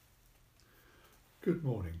Good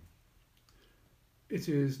morning. It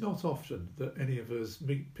is not often that any of us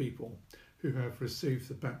meet people who have received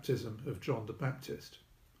the baptism of John the Baptist,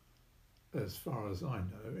 as far as I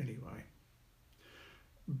know anyway.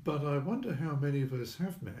 But I wonder how many of us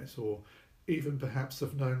have met, or even perhaps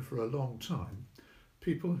have known for a long time,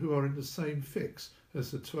 people who are in the same fix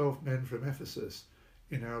as the 12 men from Ephesus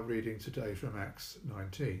in our reading today from Acts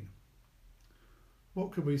 19.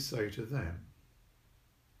 What can we say to them?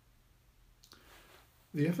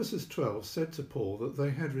 The Ephesus 12 said to Paul that they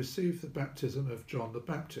had received the baptism of John the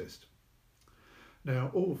Baptist.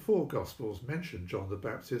 Now, all 4 Gospels mention John the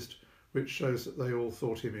Baptist, which shows that they all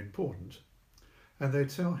thought him important, and they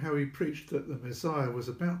tell how he preached that the Messiah was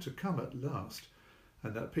about to come at last,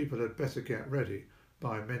 and that people had better get ready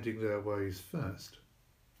by mending their ways first.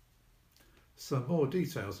 Some more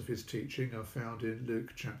details of his teaching are found in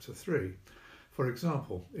Luke chapter 3. For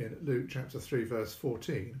example, in Luke chapter 3 verse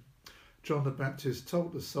 14, John the Baptist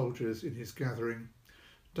told the soldiers in his gathering,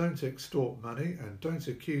 "Don't extort money and don't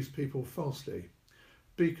accuse people falsely.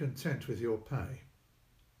 Be content with your pay."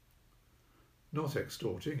 Not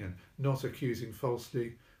extorting and not accusing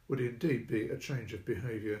falsely would indeed be a change of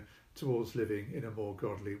behaviour towards living in a more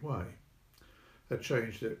godly way, a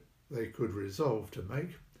change that they could resolve to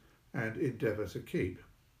make and endeavour to keep.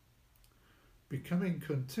 Becoming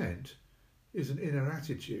content is an inner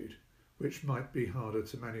attitude which might be harder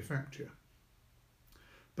to manufacture.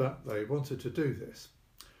 But they wanted to do this,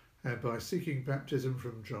 and by seeking baptism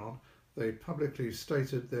from John, they publicly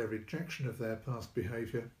stated their rejection of their past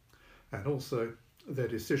behaviour and also their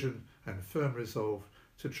decision and firm resolve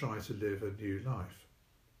to try to live a new life.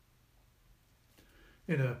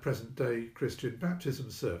 In a present-day Christian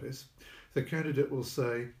baptism service, the candidate will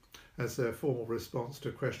say, as their formal response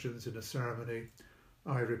to questions in a ceremony,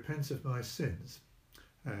 "I repent of my sins,"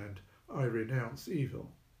 and "I renounce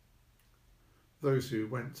evil." Those who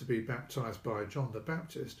went to be baptised by John the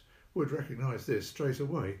Baptist would recognise this straight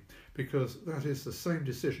away, because that is the same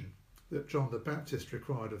decision that John the Baptist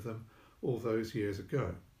required of them all those years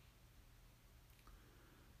ago.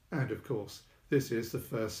 And of course, this is the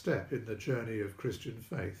first step in the journey of Christian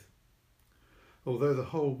faith. Although the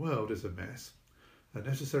whole world is a mess, a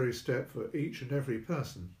necessary step for each and every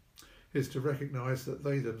person is to recognise that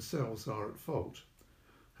they themselves are at fault,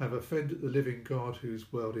 have offended the living God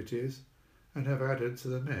whose world it is, and have added to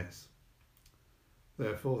the mess.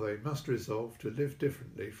 Therefore they must resolve to live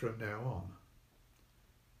differently from now on.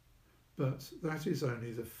 But that is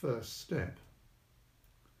only the first step.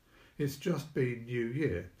 It's just been New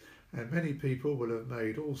Year, and many people will have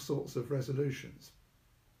made all sorts of resolutions.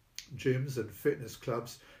 Gyms and fitness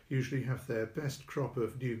clubs usually have their best crop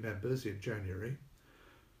of new members in January.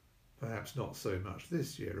 Perhaps not so much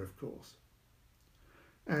this year, of course.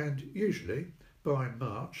 And usually, by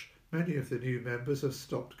March, many of the new members have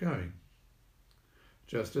stopped going.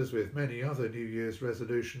 Just as with many other New Year's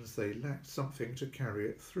resolutions, they lacked something to carry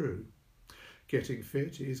it through. Getting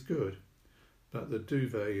fit is good, but the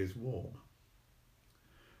duvet is warm.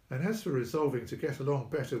 And as for resolving to get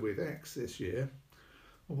along better with X this year,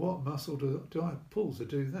 what muscle do I pull to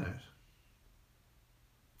do that?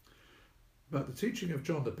 But the teaching of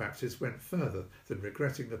John the Baptist went further than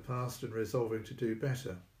regretting the past and resolving to do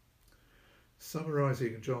better.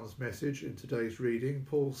 Summarising John's message in today's reading,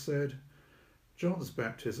 Paul said, John's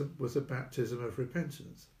baptism was a baptism of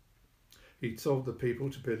repentance. He told the people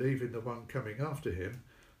to believe in the one coming after him,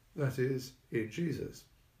 that is, in Jesus.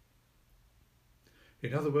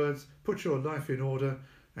 In other words, put your life in order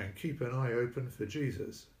and keep an eye open for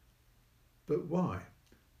Jesus. But why?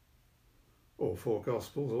 All 4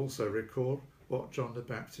 Gospels also record what John the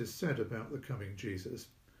Baptist said about the coming Jesus,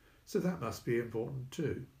 so that must be important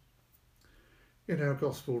too. In our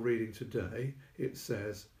Gospel reading today, it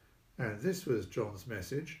says, "And this was John's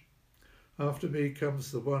message. After me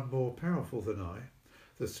comes the one more powerful than I,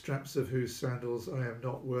 the straps of whose sandals I am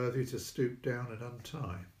not worthy to stoop down and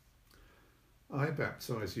untie. I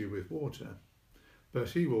baptize you with water,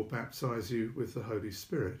 but he will baptize you with the Holy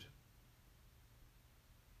Spirit."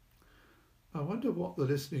 I wonder what the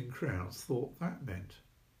listening crowds thought that meant.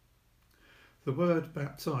 The word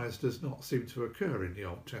baptize does not seem to occur in the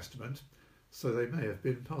Old Testament, so they may have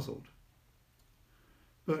been puzzled.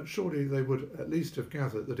 But surely they would at least have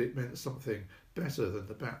gathered that it meant something better than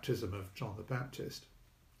the baptism of John the Baptist,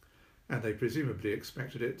 and they presumably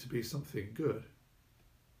expected it to be something good.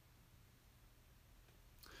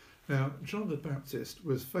 Now, John the Baptist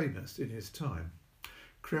was famous in his time.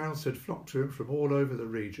 Crowds had flocked to him from all over the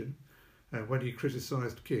region, and when he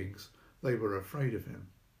criticised kings, they were afraid of him.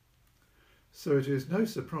 So it is no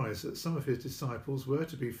surprise that some of his disciples were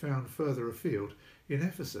to be found further afield in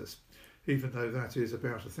Ephesus, even though that is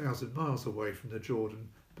about 1,000 miles away from the Jordan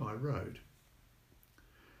by road.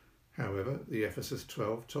 However, the Ephesus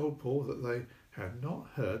 12 told Paul that they had not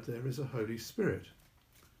heard there is a Holy Spirit,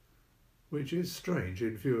 which is strange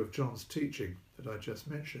in view of John's teaching that I just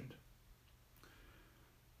mentioned.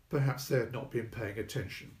 Perhaps they had not been paying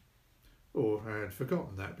attention, or had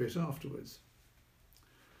forgotten that bit afterwards.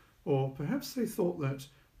 Or perhaps they thought that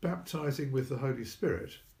baptizing with the Holy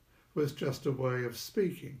Spirit was just a way of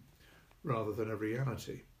speaking rather than a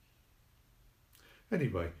reality.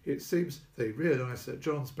 Anyway, it seems they realised that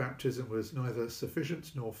John's baptism was neither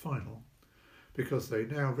sufficient nor final, because they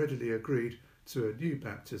now readily agreed to a new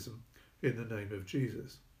baptism in the name of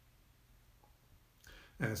Jesus.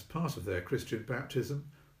 As part of their Christian baptism,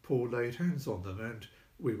 Paul laid hands on them and,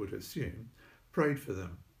 we would assume, prayed for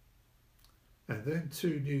them. And then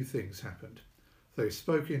two new things happened. They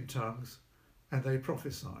spoke in tongues and they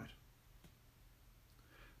prophesied.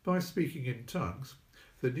 By speaking in tongues,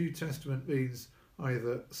 the New Testament means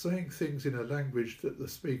either saying things in a language that the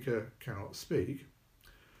speaker cannot speak,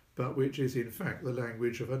 but which is in fact the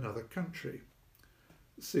language of another country.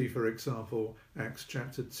 See, for example, Acts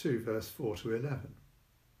chapter 2, verse 4 to 11.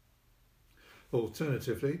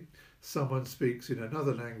 Alternatively, someone speaks in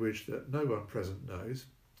another language that no one present knows,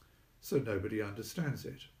 so nobody understands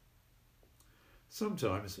it.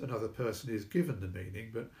 Sometimes another person is given the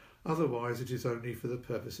meaning, but otherwise it is only for the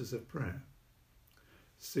purposes of prayer.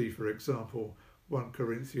 See, for example, 1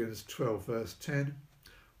 Corinthians 12, verse 10,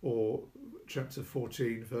 or chapter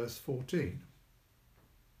 14, verse 14.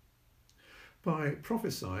 By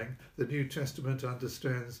prophesying, the New Testament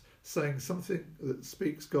understands saying something that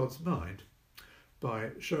speaks God's mind by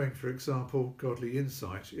showing, for example, godly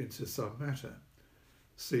insight into some matter.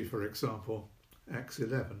 See, for example, Acts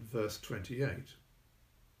 11, verse 28.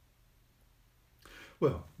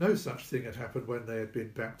 Well, no such thing had happened when they had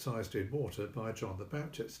been baptized in water by John the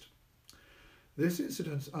Baptist. This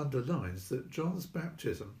incident underlines that John's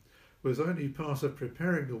baptism was only part of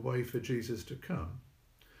preparing the way for Jesus to come,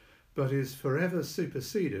 but is forever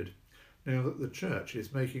superseded now that the church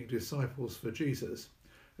is making disciples for Jesus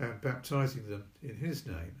and baptizing them in his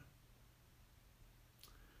name.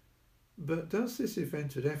 But does this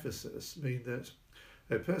event at Ephesus mean that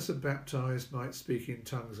a person baptized might speak in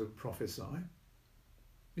tongues and prophesy?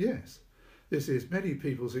 Yes, this is many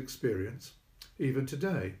people's experience, even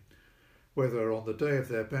today, whether on the day of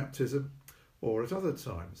their baptism or at other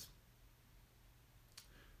times.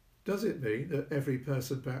 Does it mean that every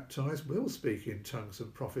person baptized will speak in tongues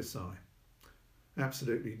and prophesy?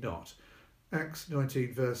 Absolutely not. Acts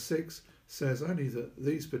 19 verse 6 says only that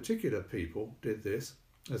these particular people did this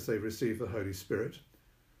as they received the Holy Spirit,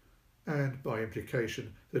 and by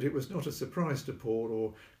implication that it was not a surprise to Paul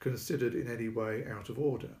or considered in any way out of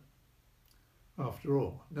order. After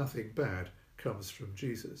all, nothing bad comes from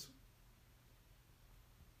Jesus.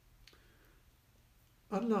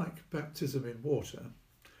 Unlike baptism in water,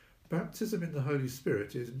 baptism in the Holy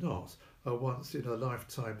Spirit is not a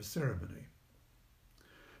once-in-a-lifetime ceremony.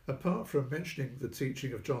 Apart from mentioning the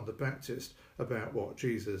teaching of John the Baptist about what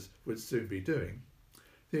Jesus would soon be doing,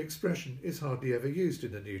 the expression is hardly ever used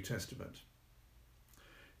in the New Testament.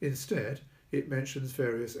 Instead, it mentions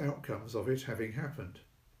various outcomes of it having happened.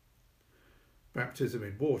 Baptism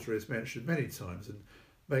in water is mentioned many times and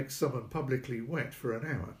makes someone publicly wet for an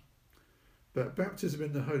hour. But baptism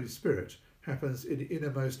in the Holy Spirit happens in the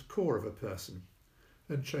innermost core of a person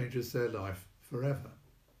and changes their life forever.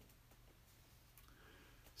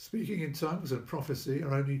 Speaking in tongues and prophecy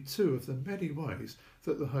are only two of the many ways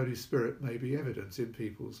that the Holy Spirit may be evident in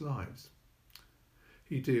people's lives.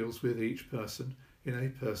 He deals with each person in a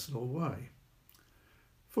personal way.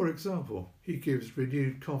 For example, he gives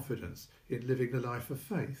renewed confidence in living the life of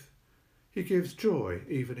faith. He gives joy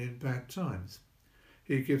even in bad times.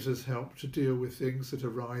 He gives us help to deal with things that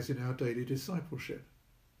arise in our daily discipleship.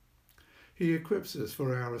 He equips us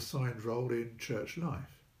for our assigned role in church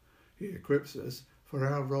life. He equips us for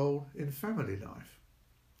our role in family life.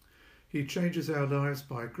 He changes our lives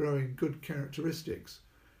by growing good characteristics,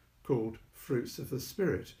 called fruits of the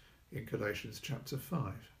Spirit in Galatians chapter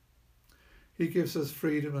 5. He gives us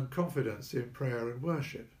freedom and confidence in prayer and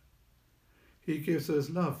worship. He gives us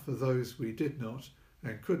love for those we did not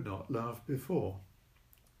and could not love before.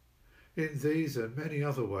 In these and many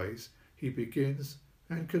other ways, he begins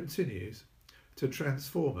and continues to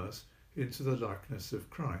transform us into the likeness of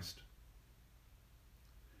Christ.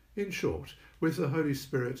 In short, with the Holy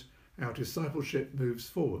Spirit, our discipleship moves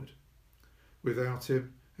forward. Without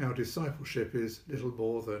him, our discipleship is little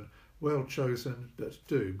more than well-chosen but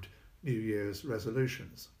doomed New Year's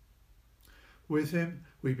resolutions. With him,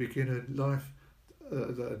 we begin a life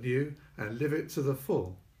anew and live it to the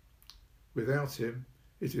full. Without him,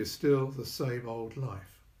 it is still the same old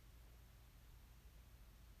life.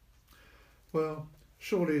 Well,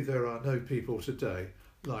 surely there are no people today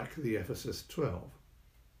like the Ephesus 12.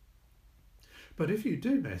 But if you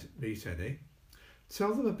do meet any,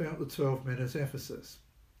 tell them about the 12 men at Ephesus.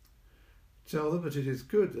 Tell them that it is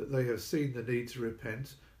good that they have seen the need to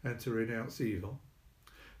repent and to renounce evil,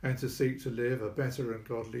 and to seek to live a better and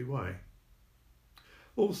godly way.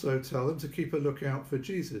 Also tell them to keep a lookout for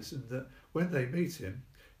Jesus, and that when they meet him,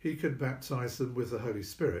 he can baptize them with the Holy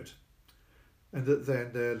Spirit, and that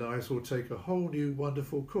then their lives will take a whole new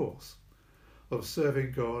wonderful course of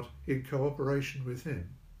serving God in cooperation with him.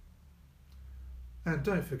 And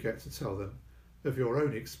don't forget to tell them of your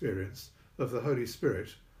own experience of the Holy Spirit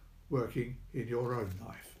working in your own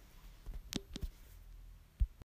life.